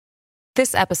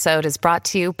This episode is brought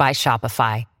to you by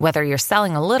Shopify. Whether you're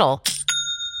selling a little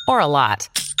or a lot,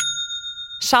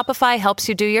 Shopify helps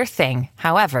you do your thing,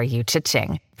 however you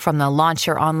cha-ching. From the launch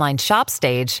your online shop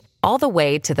stage, all the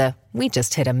way to the we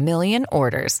just hit 1 million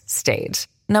orders stage.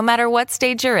 No matter what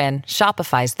stage you're in,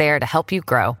 Shopify's there to help you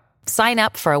grow. Sign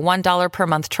up for a $1 per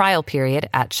month trial period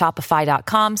at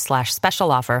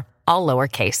shopify.com/special offer, all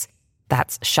lowercase.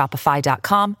 That's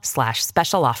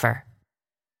shopify.com/special offer.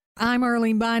 I'm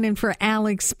Arlene Bynon for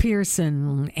Alex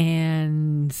Pearson,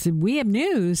 and we have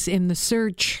news in the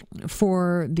search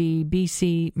for the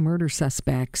BC murder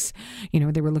suspects. You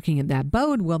know, they were looking at that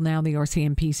boat. Well, now the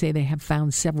RCMP say they have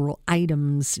found several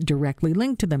items directly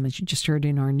linked to them, as you just heard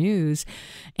in our news.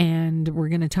 And we're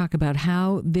going to talk about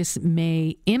how this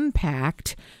may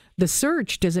impact the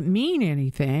search. Does it mean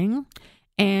anything?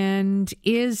 And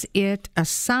is it a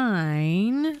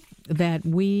sign that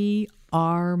we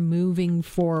are moving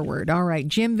forward? All right,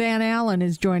 Jim Van Allen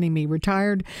is joining me,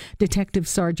 retired Detective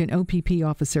Sergeant OPP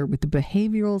officer with the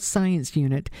Behavioral Science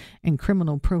Unit and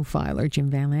criminal profiler. Jim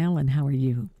Van Allen, how are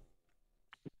you?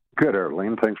 Good,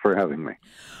 Arlene. Thanks for having me.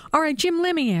 All right, Jim,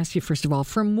 let me ask you, first of all,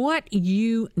 from what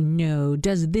you know,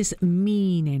 does this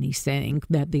mean anything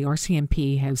that the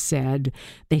RCMP has said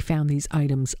they found these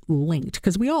items linked?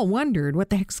 Because we all wondered, what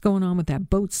the heck's going on with that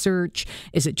boat search?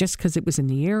 Is it just because it was in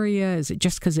the area? Is it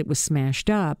just because it was smashed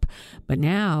up? But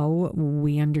now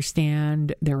we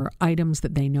understand there are items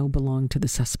that they know belong to the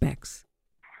suspects.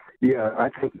 Yeah, I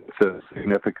think it's a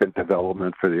significant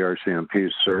development for the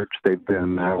RCMP's search. They've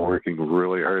been working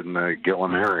really hard in the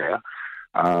Gillam area.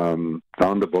 Found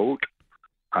the boat,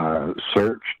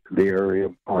 searched the area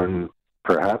on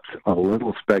perhaps a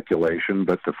little speculation,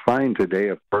 but the find today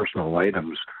of personal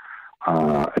items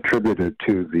attributed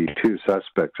to the two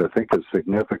suspects, I think, is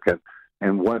significant.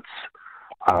 And what's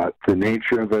the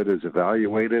nature of it is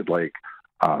evaluated, like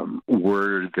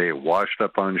were they washed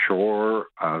up on shore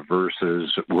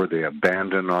versus were they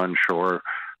abandoned on shore?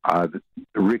 The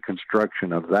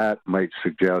reconstruction of that might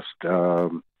suggest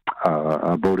a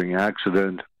boating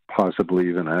accident, possibly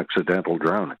even accidental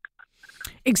drowning.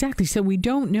 Exactly. So we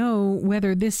don't know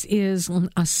whether this is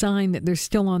a sign that they're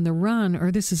still on the run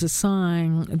or this is a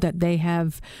sign that they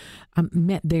have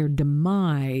met their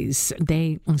demise.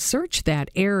 They searched that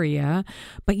area,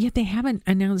 but yet they haven't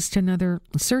announced another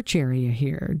search area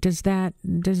here. Does that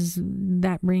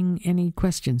ring any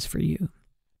questions for you?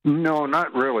 No,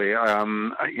 not really.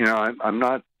 I'm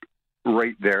not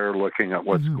right there looking at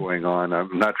what's going on.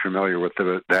 I'm not familiar with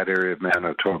that area of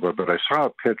Manitoba, but I saw a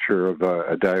picture of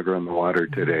a diver in the water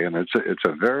today, and it's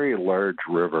a very large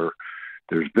river.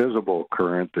 There's visible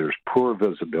current. There's poor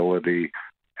visibility.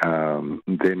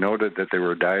 They noted that they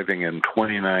were diving in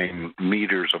 29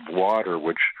 meters of water,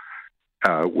 which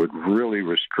would really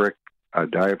restrict a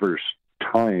diver's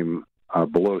time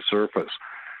below surface.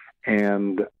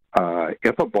 And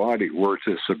if a body were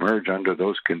to submerge under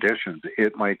those conditions,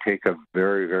 it might take a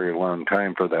very, very long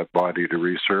time for that body to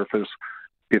resurface,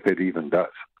 if it even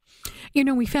does. You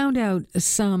know, we found out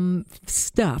some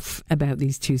stuff about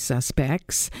these two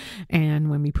suspects, and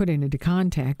when we put it into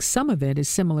context, some of it is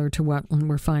similar to what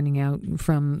we're finding out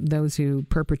from those who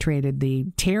perpetrated the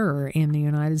terror in the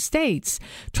United States.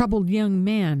 Troubled young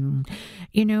men.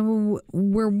 You know,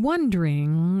 we're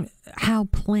wondering how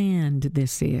planned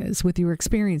this is with your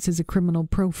experience as a criminal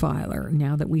profiler.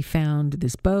 Now that we found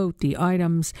this boat, the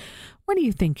items, what are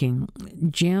you thinking,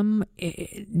 Jim?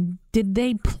 Did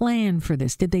they plan for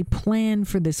this? Did they plan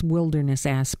for this wilderness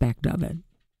aspect of it?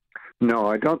 No,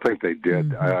 I don't think they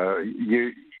did.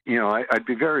 I'd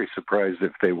be very surprised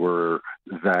if they were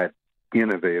that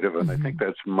innovative, and I think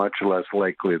that's much less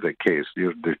likely the case.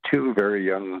 They're two very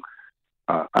young,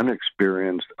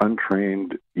 unexperienced,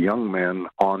 untrained young men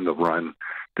on the run.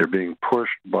 They're being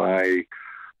pushed by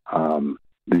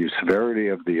the severity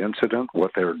of the incident,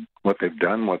 what they've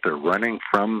done, what they're running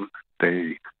from.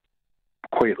 They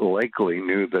quite likely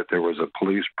knew that there was a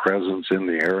police presence in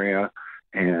the area,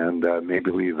 and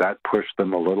maybe that pushed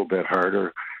them a little bit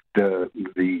harder. The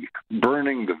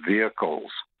burning the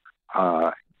vehicles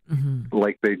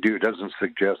like they do doesn't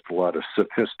suggest a lot of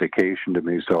sophistication to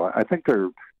me. So I think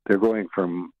we're going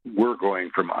from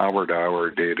hour to hour,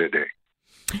 day to day.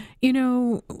 You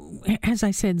know, as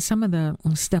I said, some of the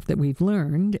stuff that we've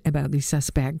learned about these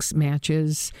suspects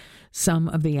matches some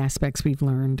of the aspects we've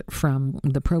learned from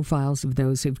the profiles of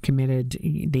those who've committed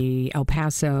the El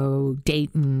Paso,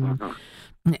 Dayton.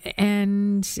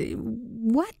 And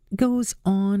what goes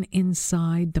on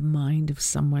inside the mind of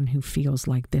someone who feels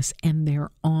like this and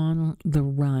they're on the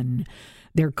run?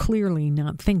 They're clearly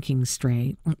not thinking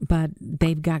straight, but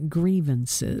they've got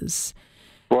grievances.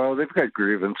 Well, they've got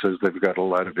grievances. They've got a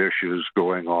lot of issues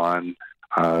going on.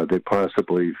 They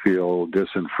possibly feel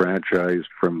disenfranchised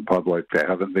from public. They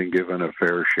haven't been given a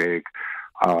fair shake.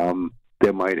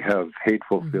 They might have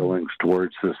hateful feelings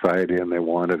towards society, and they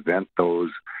want to vent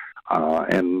those.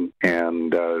 And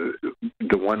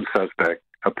the one suspect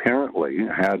apparently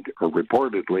had, or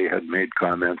reportedly had made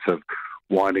comments of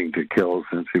wanting to kill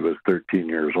since he was 13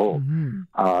 years old.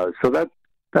 So that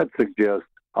suggests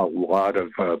a lot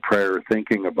of prior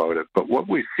thinking about it. But what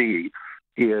we see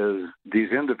is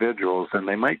these individuals, and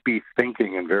they might be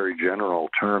thinking in very general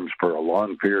terms for a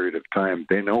long period of time.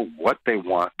 They know what they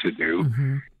want to do,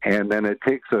 and then it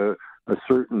takes a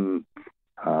certain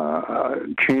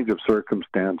change of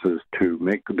circumstances to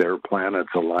make their planets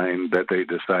align that they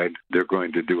decide they're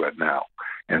going to do it now.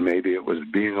 And maybe it was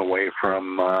being away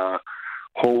from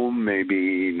home,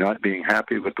 maybe not being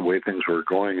happy with the way things were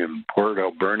going in Port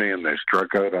Alberni, and they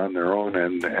struck out on their own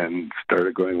and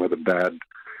started going with a bad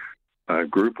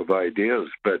group of ideas.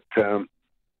 But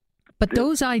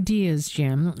those ideas,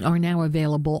 Jim, are now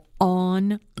available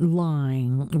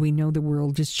online. We know the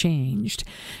world has changed.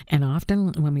 And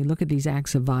often when we look at these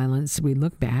acts of violence, we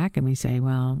look back and we say,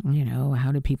 well,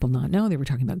 how did people not know? They were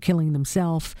talking about killing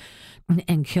themselves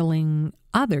and killing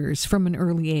others from an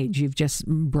early age. You've just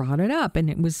brought it up. And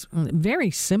it was very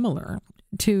similar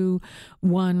to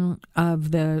one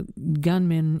of the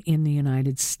gunmen in the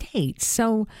United States.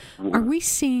 So are we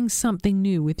seeing something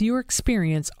new? With your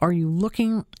experience, are you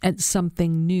looking at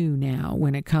something new now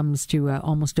when it comes to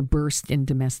almost a burst in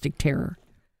domestic terror?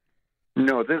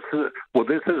 No, this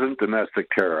isn't domestic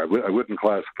terror. I wouldn't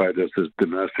classify this as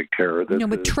domestic terror.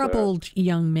 But troubled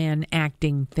young men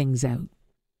acting things out.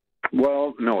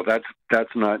 Well, no,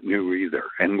 that's not new either.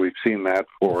 And we've seen that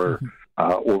for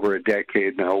over a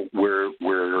decade now. We're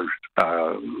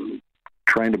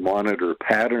trying to monitor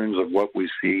patterns of what we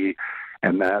see,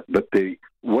 and that. But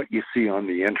what you see on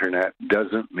the internet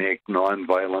doesn't make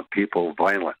nonviolent people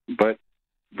violent. But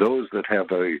those that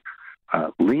have a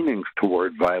leanings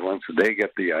toward violence, they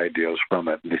get the ideas from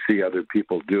it, and they see other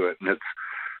people do it, and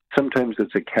sometimes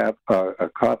it's a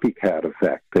copycat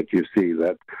effect that you see,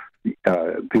 that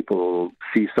people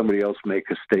see somebody else make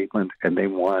a statement and they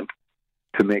want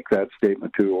to make that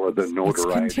statement too, or the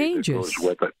notoriety that goes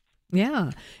with it.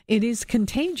 Yeah, it is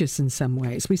contagious in some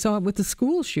ways. We saw it with the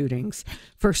school shootings.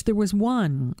 First there was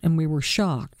one, and we were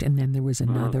shocked, and then there was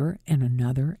another, and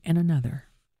another, and another.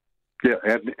 Yeah,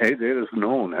 and it is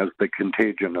known as the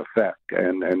contagion effect,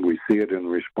 and we see it in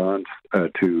response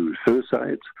to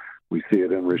suicides. We see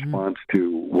it in response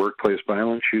to workplace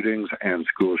violence shootings and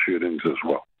school shootings as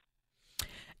well.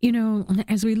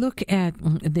 As we look at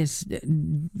this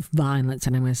violence,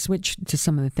 and I'm going to switch to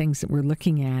some of the things that we're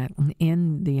looking at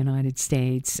in the United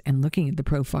States and looking at the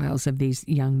profiles of these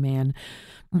young men,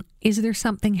 is there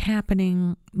something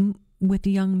happening with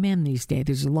young men these days?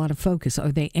 There's a lot of focus.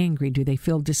 Are they angry? Do they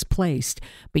feel displaced?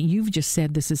 But you've just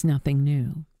said this is nothing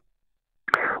new.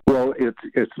 Well,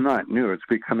 it's not new. It's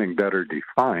becoming better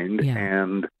defined,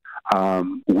 and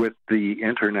with the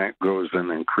internet goes an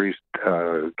increased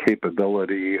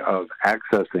capability of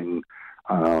accessing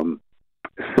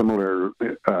similar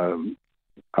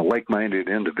like-minded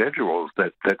individuals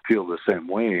that feel the same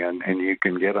way, and you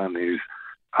can get on these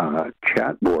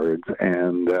chat boards,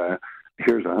 and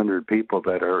here's 100 people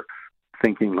that are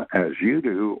thinking as you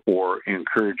do or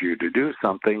encourage you to do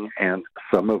something, and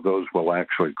some of those will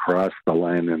actually cross the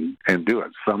line and do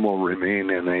it. Some will remain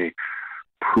in a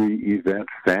pre-event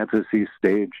fantasy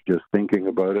stage, just thinking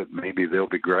about it. Maybe they'll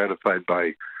be gratified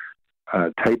by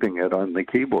typing it on the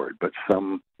keyboard, but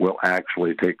some will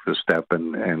actually take the step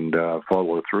and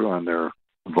follow through on their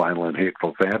violent,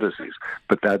 hateful fantasies.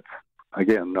 But that's,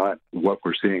 again, not what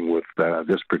we're seeing with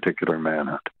this particular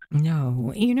manhunt.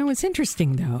 No. It's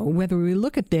interesting, though, whether we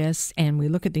look at this and we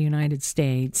look at the United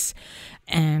States,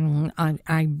 and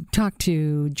I talked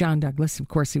to John Douglas. Of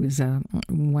course, he was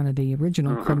one of the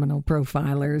original criminal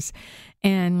profilers,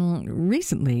 and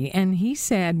recently, and he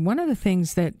said one of the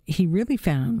things that he really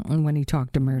found when he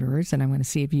talked to murderers, and I want to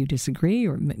see if you disagree,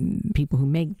 or people who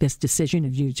make this decision,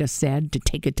 as you just said, to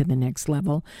take it to the next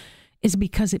level, is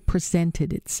because it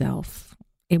presented itself.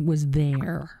 It was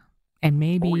there. And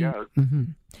maybe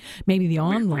maybe the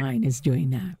online is doing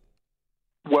that.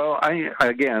 Well, I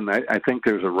think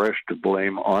there's a rush to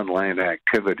blame online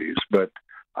activities, but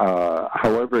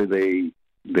however they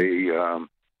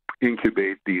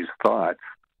incubate these thoughts,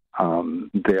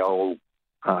 they'll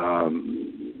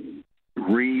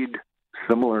read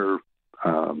similar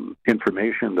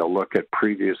information. They'll look at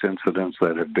previous incidents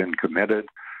that have been committed,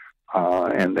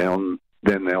 and then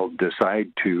they'll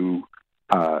decide to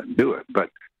do it. But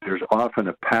there's often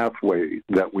a pathway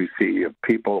that we see of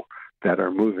people that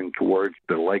are moving towards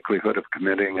the likelihood of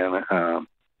committing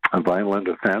a violent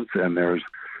offense, and there's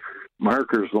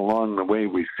markers along the way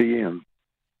we see, and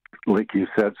like you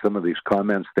said, some of these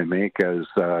comments they make as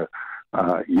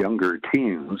younger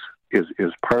teens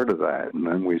is part of that, and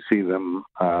then we see them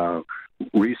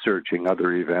researching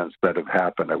other events that have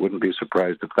happened. I wouldn't be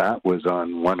surprised if that was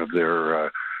on one of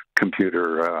their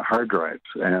computer hard drives,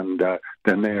 and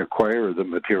then they acquire the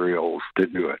materials to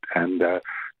do it. And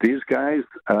these guys,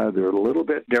 they're a little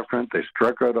bit different. They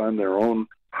struck out on their own.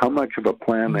 How much of a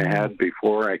plan they had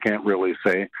before, I can't really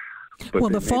say. But well,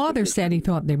 the father said he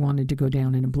thought they wanted to go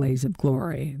down in a blaze of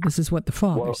glory. This is what the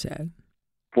father said.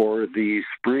 For the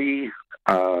spree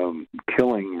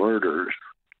killing murders,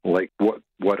 like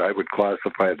what I would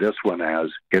classify this one as,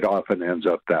 it often ends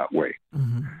up that way.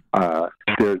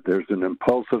 There's an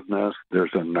impulsiveness,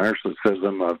 there's a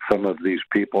narcissism of some of these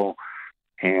people,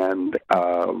 and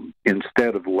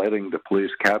instead of letting the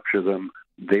police capture them,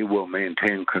 they will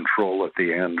maintain control at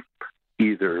the end,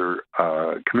 either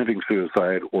committing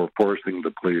suicide or forcing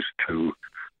the police to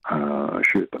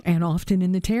shoot them. And often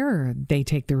in the terror, they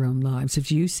take their own lives. As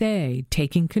you say,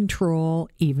 taking control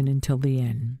even until the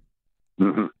end.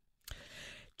 Mm-hmm.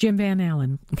 Jim Van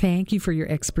Allen, thank you for your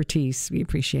expertise. We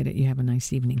appreciate it. You have a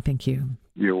nice evening. Thank you.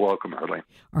 You're welcome, Arlene.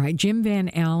 All right. Jim Van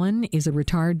Allen is a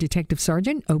retired detective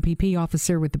sergeant, OPP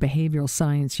officer with the Behavioral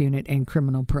Science Unit and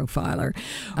criminal profiler.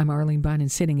 I'm Arlene Bynon,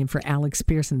 sitting in for Alex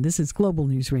Pearson. This is Global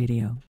News Radio.